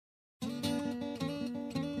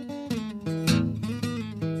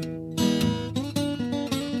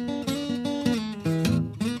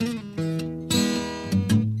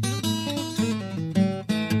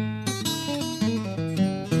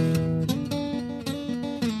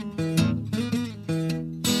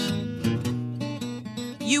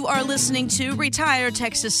You are listening to Retire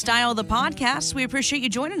Texas Style, the podcast. We appreciate you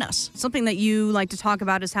joining us. Something that you like to talk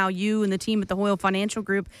about is how you and the team at the Hoyle Financial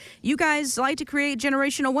Group, you guys like to create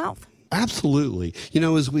generational wealth. Absolutely. You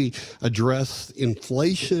know, as we address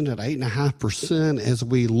inflation at 8.5%, as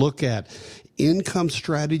we look at income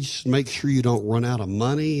strategies to make sure you don't run out of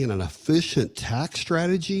money, and an efficient tax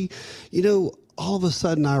strategy, you know, all of a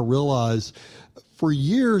sudden I realize for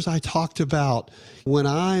years I talked about when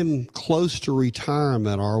I'm close to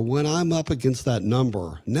retirement or when I'm up against that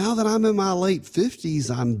number. Now that I'm in my late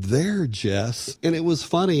 50s, I'm there, Jess. And it was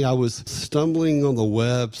funny. I was stumbling on the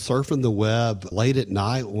web, surfing the web late at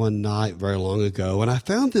night one night very long ago, and I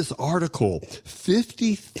found this article,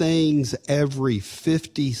 50 things every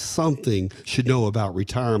 50-something should know about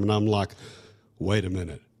retirement. I'm like, wait a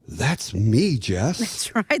minute. That's me, Jess.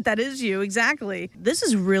 That's right. That is you. Exactly. This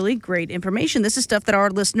is really great information. This is stuff that our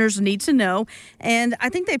listeners need to know. And I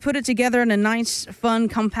think they put it together in a nice, fun,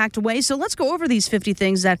 compact way. So let's go over these 50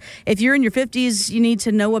 things that if you're in your 50s, you need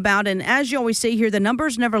to know about. And as you always say here, the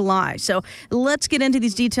numbers never lie. So let's get into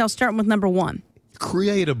these details, starting with number one.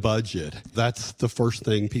 Create a budget. That's the first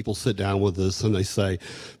thing people sit down with us and they say,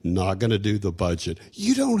 not going to do the budget.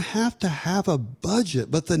 You don't have to have a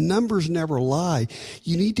budget, but the numbers never lie.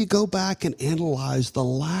 You need to go back and analyze the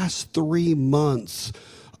last 3 months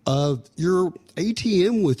of your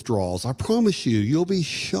ATM withdrawals. I promise you, you'll be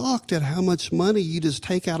shocked at how much money you just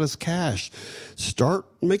take out as cash. Start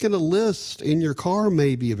making a list in your car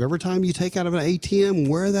maybe of every time you take out of an ATM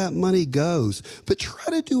where that money goes. But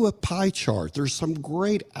try to do a pie chart. There's some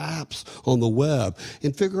great apps on the web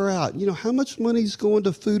and figure out, you know, how much money is going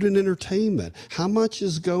to food and entertainment? How much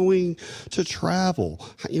is going to travel?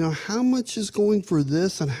 You know, how much is going for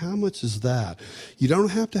this and how much is that? You don't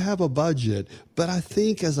have to have a budget, but I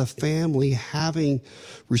think as a family, having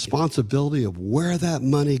responsibility of where that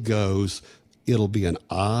money goes, it'll be an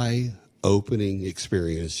eye-opening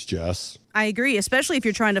experience, Jess. I agree, especially if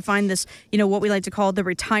you're trying to find this, you know, what we like to call the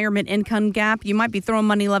retirement income gap. You might be throwing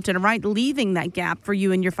money left and right, leaving that gap for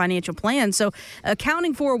you in your financial plan. So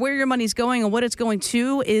accounting for where your money's going and what it's going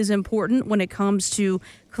to is important when it comes to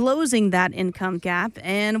closing that income gap.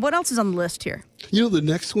 And what else is on the list here? You know, the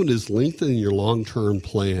next one is lengthening your long-term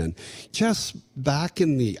plan. Just back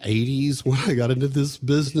in the 80s when I got into this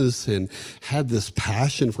business and had this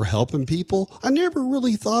passion for helping people, I never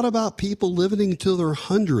really thought about people living until their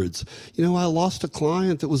hundreds. You know, I lost a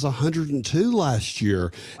client that was 102 last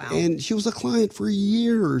year. Wow. And she was a client for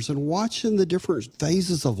years, and watching the different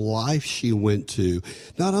phases of life she went to,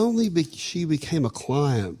 not only she became a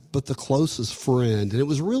client, but the closest friend. And it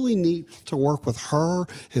was really neat to work with her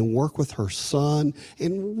and work with her son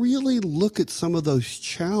and really look at some of those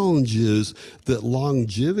challenges that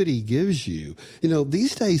longevity gives you. You know,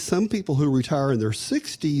 these days, some people who retire in their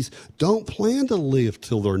 60s don't plan to live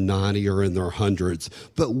till they're 90 or in their hundreds.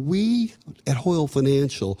 But we at Hoyle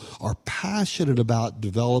Financial are passionate about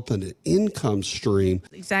developing an income stream.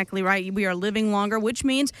 Exactly right. We are living longer, which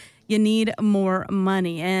means you need more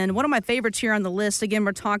money. And one of my favorites here on the list, again,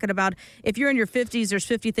 we're talking about if you're in your 50s, there's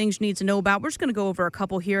 50 things you need to know about. We're just going to go over a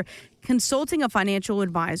couple here. Consulting a financial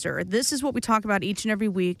advisor. This is what we talk about each and every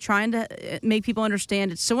week, trying to make people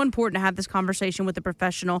understand it's so important to have this conversation with a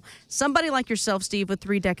professional, somebody like yourself, Steve, with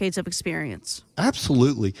 3 decades of experience.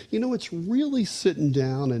 Absolutely. You know, it's really sitting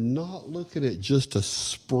down and not looking at just a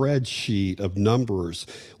spreadsheet of numbers.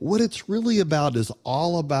 What it's really about is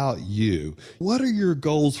all about you. What are your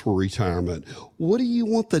goals for retirement? What do you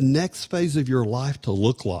want the next phase of your life to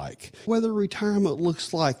look like? Whether retirement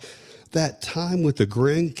looks like that time with the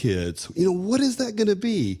grandkids, you know, what is that going to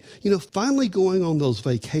be? You know, finally going on those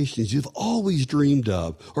vacations you've always dreamed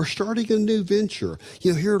of, or starting a new venture.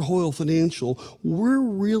 You know, here at Hoyle Financial, we're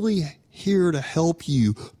really here to help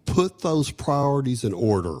you put those priorities in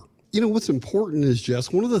order. You know, what's important is,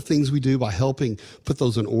 Jess, one of the things we do by helping put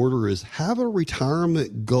those in order is have a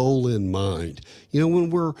retirement goal in mind. You know, when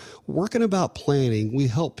we're working about planning, we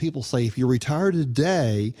help people say, if you retire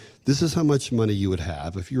today, this is how much money you would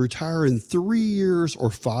have if you retire in 3 years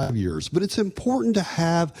or 5 years. But it's important to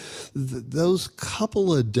have those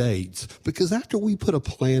couple of dates, because after we put a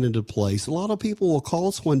plan into place, a lot of people will call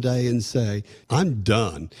us one day and say, I'm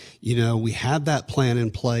done. You know, we had that plan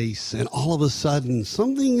in place, and all of a sudden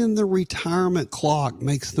something in the retirement clock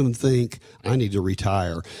makes them think, I need to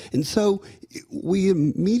retire. And so we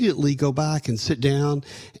immediately go back and sit down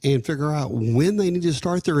and figure out when they need to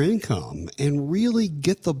start their income and really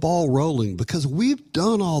get the ball rolling, because we've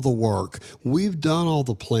done all the work. We've done all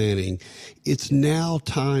the planning. It's now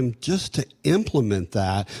time just to implement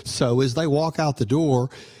that. So as they walk out the door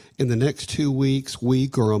in the next 2 weeks,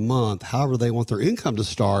 week, or a month, however they want their income to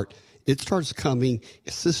start, it starts coming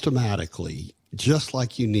systematically, just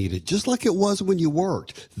like you need it, just like it was when you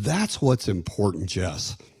worked. That's what's important,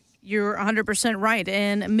 Jess. You're 100% right.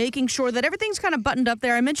 And making sure that everything's kind of buttoned up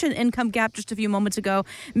there. I mentioned income gap just a few moments ago.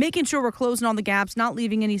 Making sure we're closing all the gaps, not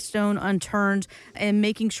leaving any stone unturned, and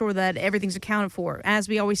making sure that everything's accounted for. As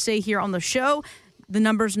we always say here on the show, the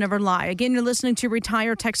numbers never lie. Again, you're listening to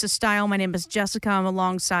Retire Texas Style. My name is Jessica. I'm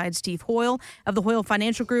alongside Steve Hoyle of the Hoyle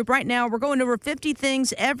Financial Group. Right now, we're going over 50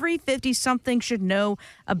 things every 50-something should know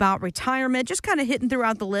about retirement. Just kind of hitting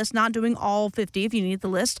throughout the list, not doing all 50 if you need the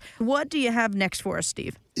list. What do you have next for us,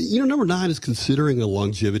 Steve? Number 9 is considering a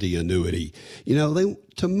longevity annuity.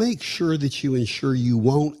 To make sure that you ensure you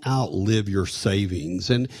won't outlive your savings.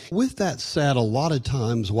 And with that said, a lot of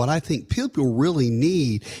times what I think people really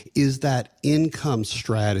need is that income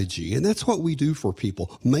strategy. And that's what we do for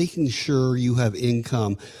people, making sure you have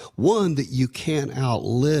income, one, that you can't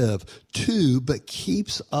outlive, two, but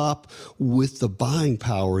keeps up with the buying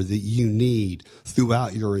power that you need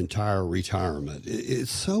throughout your entire retirement.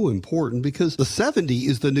 It's so important because the 70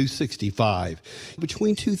 is the new 65.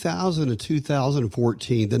 Between 2000 and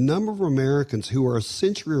 2014, the number of Americans who are a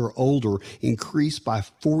century or older increased by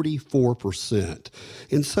 44%.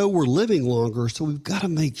 And so we're living longer, so we've got to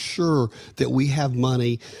make sure that we have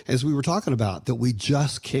money, as we were talking about, that we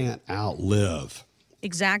just can't outlive.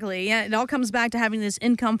 Exactly. Yeah, it all comes back to having this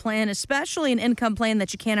income plan, especially an income plan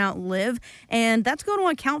that you can't outlive. And that's going to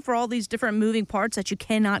account for all these different moving parts that you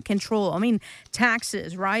cannot control. I mean,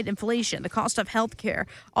 taxes, right? Inflation, the cost of healthcare,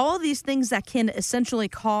 all of these things that can essentially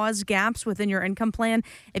cause gaps within your income plan.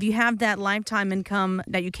 If you have that lifetime income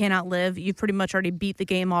that you can't outlive, you've pretty much already beat the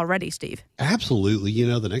game already, Steve. Absolutely.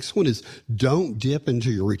 The next one is don't dip into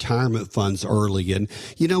your retirement funds early. And,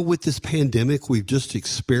 with this pandemic we've just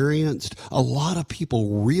experienced, a lot of people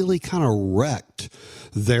really kind of wrecked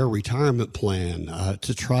their retirement plan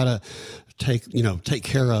to try to take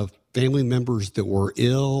care of family members that were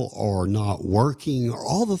ill or not working, or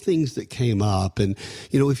all the things that came up. And,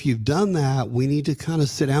 if you've done that, we need to kind of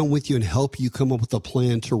sit down with you and help you come up with a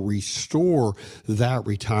plan to restore that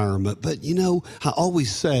retirement. But, I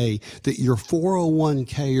always say that your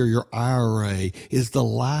 401k or your IRA is the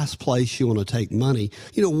last place you want to take money.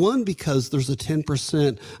 One, because there's a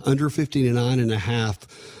 10% under 59 and a half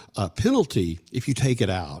penalty if you take it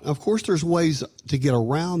out. Of course, there's ways to get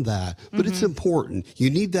around that, but it's important. You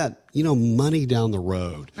need that, money down the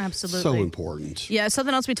road. Absolutely. So important. Yeah,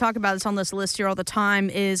 something else we talk about that's on this list here all the time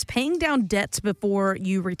is paying down debts before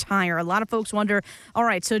you retire. A lot of folks wonder, all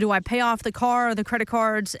right, so do I pay off the car, the credit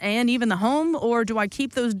cards, and even the home, or do I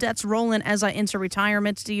keep those debts rolling as I enter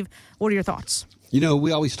retirement? Steve, what are your thoughts?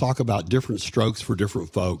 We always talk about different strokes for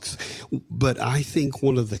different folks, but I think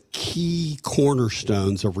one of the key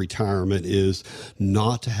cornerstones of retirement is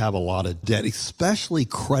not to have a lot of debt, especially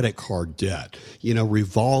credit card debt.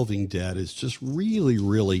 Revolving debt is just really,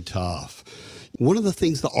 really tough. One of the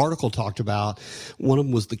things the article talked about, one of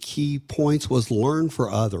them was the key points was learn for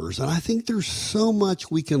others. And I think there's so much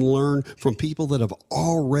we can learn from people that have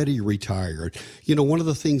already retired. One of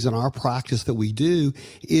the things in our practice that we do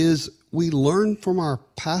is we learn from our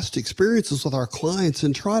past experiences with our clients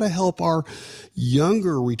and try to help our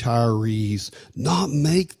younger retirees not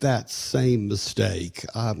make that same mistake.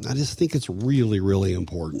 I just think it's really, really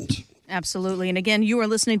important. Absolutely. And again, you are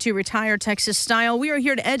listening to Retire Texas Style. We are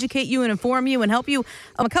here to educate you and inform you and help you.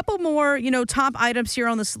 A couple more, top items here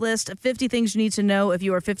on this list. 50 things you need to know if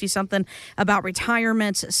you are 50-something about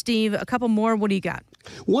retirement. Steve, a couple more. What do you got?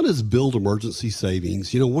 One is build emergency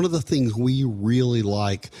savings. One of the things we really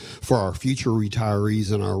like for our future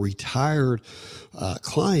retirees and our retired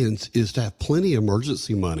clients is to have plenty of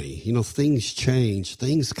emergency money. Things change,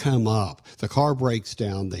 things come up, the car breaks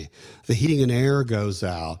down, the heating and air goes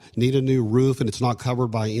out, need a new roof and it's not covered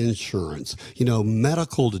by insurance,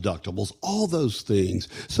 medical deductibles, all those things.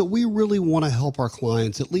 So we really want to help our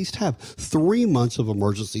clients at least have 3 months of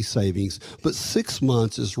emergency savings, but 6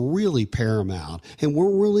 months is really paramount. And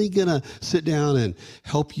we're really going to sit down and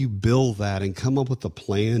help you build that and come up with a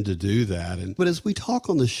plan to do that. But as we talk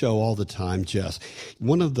on the show all the time, Jess,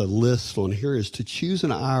 one of the lists on here is to choose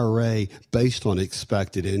an IRA based on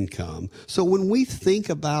expected income. So when we think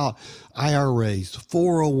about IRAs,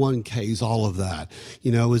 401ks, all of that,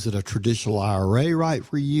 is it a traditional IRA right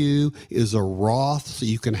for you? Is a Roth so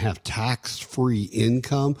you can have tax-free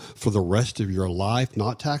income for the rest of your life,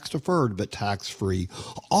 not tax-deferred, but tax-free?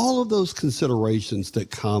 All of those considerations that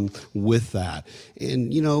come with that.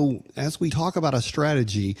 And, as we talk about a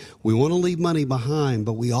strategy, we want to leave money behind,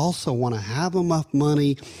 but we also want to have enough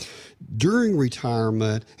money during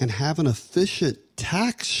retirement and have an efficient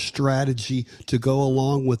tax strategy to go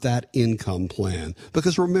along with that income plan.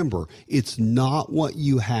 Because remember, it's not what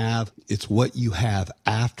you have, it's what you have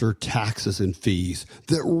after taxes and fees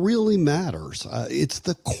that really matters. It's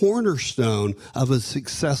the cornerstone of a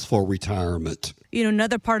successful retirement. You know,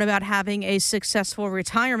 another part about having a successful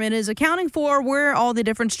retirement is accounting for where all the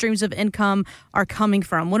different streams of income are coming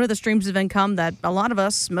from. One of the streams of income that a lot of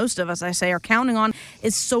us, most of us, I say, are counting on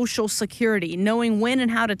is Social Security. Knowing when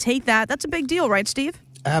and how to take that, that's a big deal, right, Steve?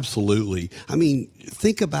 Absolutely. I mean,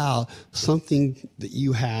 think about something that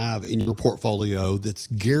you have in your portfolio that's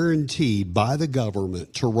guaranteed by the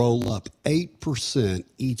government to roll up 8%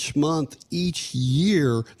 each month, each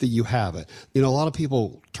year that you have it. You know, a lot of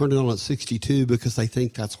people turn it on at 62 because they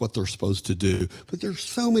think that's what they're supposed to do. But there's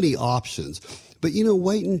so many options. But, you know,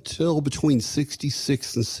 wait until between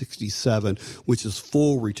 66 and 67, which is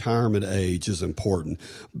full retirement age, is important.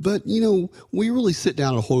 But, you know, we really sit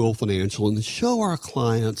down at Hoyle Financial and show our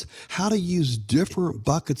clients how to use different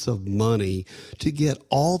buckets of money to get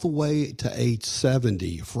all the way to age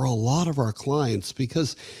 70 for a lot of our clients.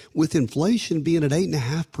 Because with inflation being at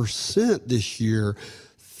 8.5% this year,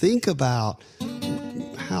 think about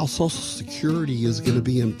how Social Security is going to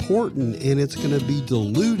be important, and it's going to be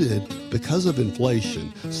diluted because of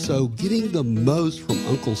inflation. So getting the most from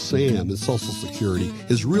Uncle Sam and Social Security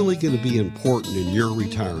is really going to be important in your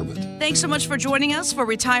retirement. Thanks so much for joining us for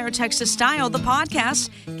Retire Texas Style, the podcast.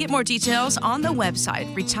 Get more details on the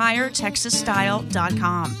website,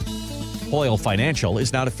 retiretexasstyle.com. Hoyle Financial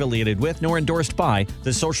is not affiliated with nor endorsed by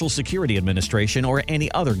the Social Security Administration or any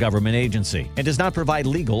other government agency and does not provide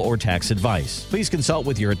legal or tax advice. Please consult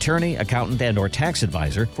with your attorney, accountant, and/or tax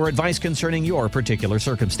advisor for advice concerning your particular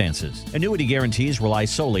circumstances. Annuity guarantees rely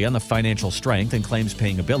solely on the financial strength and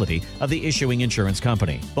claims-paying ability of the issuing insurance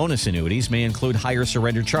company. Bonus annuities may include higher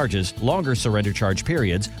surrender charges, longer surrender charge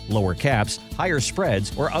periods, lower caps, higher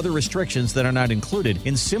spreads, or other restrictions that are not included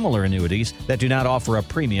in similar annuities that do not offer a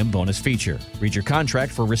premium bonus feature. Read your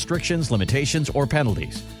contract for restrictions, limitations, or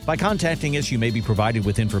penalties. By contacting us, you may be provided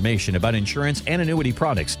with information about insurance and annuity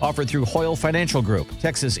products offered through Hoyle Financial Group,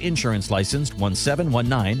 Texas Insurance Licensed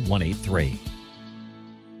 1719183.